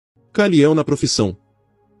Caliel na profissão.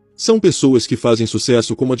 São pessoas que fazem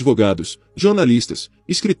sucesso como advogados, jornalistas,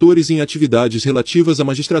 escritores em atividades relativas à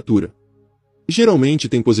magistratura. Geralmente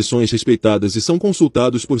têm posições respeitadas e são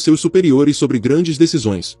consultados por seus superiores sobre grandes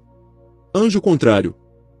decisões. Anjo contrário.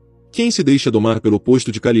 Quem se deixa domar pelo oposto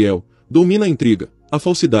de Caliel, domina a intriga, a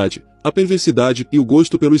falsidade, a perversidade e o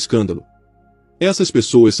gosto pelo escândalo. Essas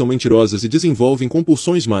pessoas são mentirosas e desenvolvem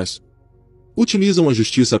compulsões más. Utilizam a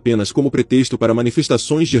justiça apenas como pretexto para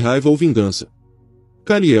manifestações de raiva ou vingança.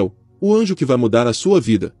 Caliel, o anjo que vai mudar a sua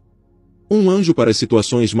vida. Um anjo para as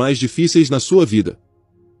situações mais difíceis na sua vida.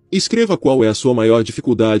 Escreva qual é a sua maior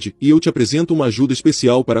dificuldade e eu te apresento uma ajuda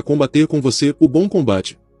especial para combater com você o bom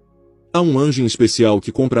combate. Há um anjo em especial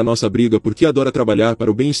que compra a nossa briga porque adora trabalhar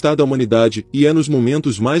para o bem-estar da humanidade e é nos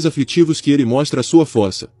momentos mais aflitivos que ele mostra a sua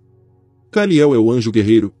força. Caliel é o anjo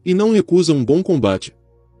guerreiro e não recusa um bom combate.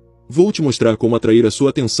 Vou te mostrar como atrair a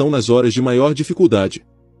sua atenção nas horas de maior dificuldade.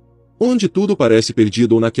 Onde tudo parece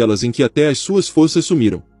perdido ou naquelas em que até as suas forças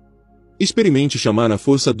sumiram. Experimente chamar a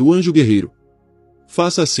força do anjo guerreiro.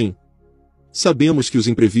 Faça assim. Sabemos que os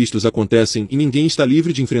imprevistos acontecem e ninguém está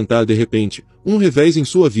livre de enfrentar de repente um revés em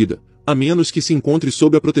sua vida, a menos que se encontre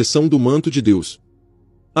sob a proteção do manto de Deus.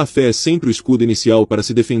 A fé é sempre o escudo inicial para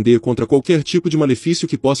se defender contra qualquer tipo de malefício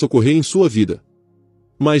que possa ocorrer em sua vida.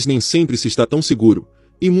 Mas nem sempre se está tão seguro,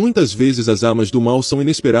 e muitas vezes as armas do mal são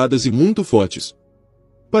inesperadas e muito fortes.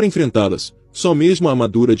 Para enfrentá-las, só mesmo a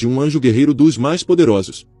armadura de um anjo guerreiro dos mais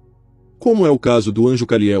poderosos. Como é o caso do anjo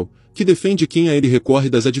Caliel, que defende quem a ele recorre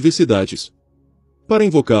das adversidades. Para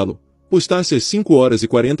invocá-lo, postar-se às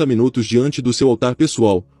 5h40 diante do seu altar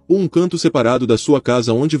pessoal, ou um canto separado da sua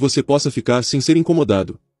casa onde você possa ficar sem ser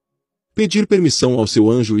incomodado. Pedir permissão ao seu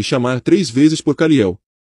anjo e chamar 3 vezes por Caliel.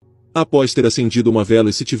 Após ter acendido uma vela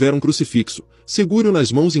e se tiver um crucifixo, segure-o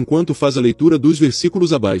nas mãos enquanto faz a leitura dos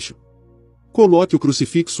versículos abaixo. Coloque o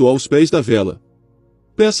crucifixo aos pés da vela.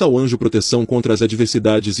 Peça ao anjo proteção contra as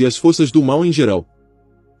adversidades e as forças do mal em geral.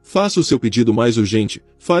 Faça o seu pedido mais urgente,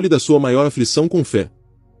 fale da sua maior aflição com fé.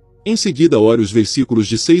 Em seguida ore os versículos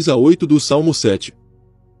de 6 a 8 do Salmo 7.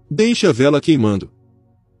 Deixe a vela queimando.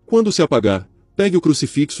 Quando se apagar, pegue o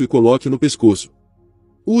crucifixo e coloque no pescoço.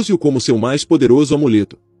 Use-o como seu mais poderoso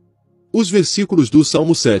amuleto. Os versículos do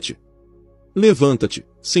Salmo 7. Levanta-te,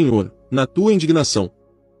 Senhor, na tua indignação.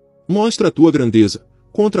 Mostra a tua grandeza,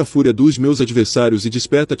 contra a fúria dos meus adversários e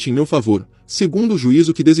desperta-te em meu favor, segundo o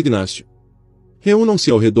juízo que designaste.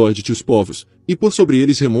 Reúnam-se ao redor de ti os povos, e por sobre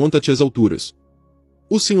eles remonta-te às alturas.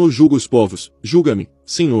 O Senhor julga os povos, julga-me,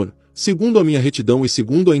 Senhor, segundo a minha retidão e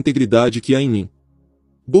segundo a integridade que há em mim.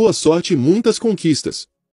 Boa sorte e muitas conquistas.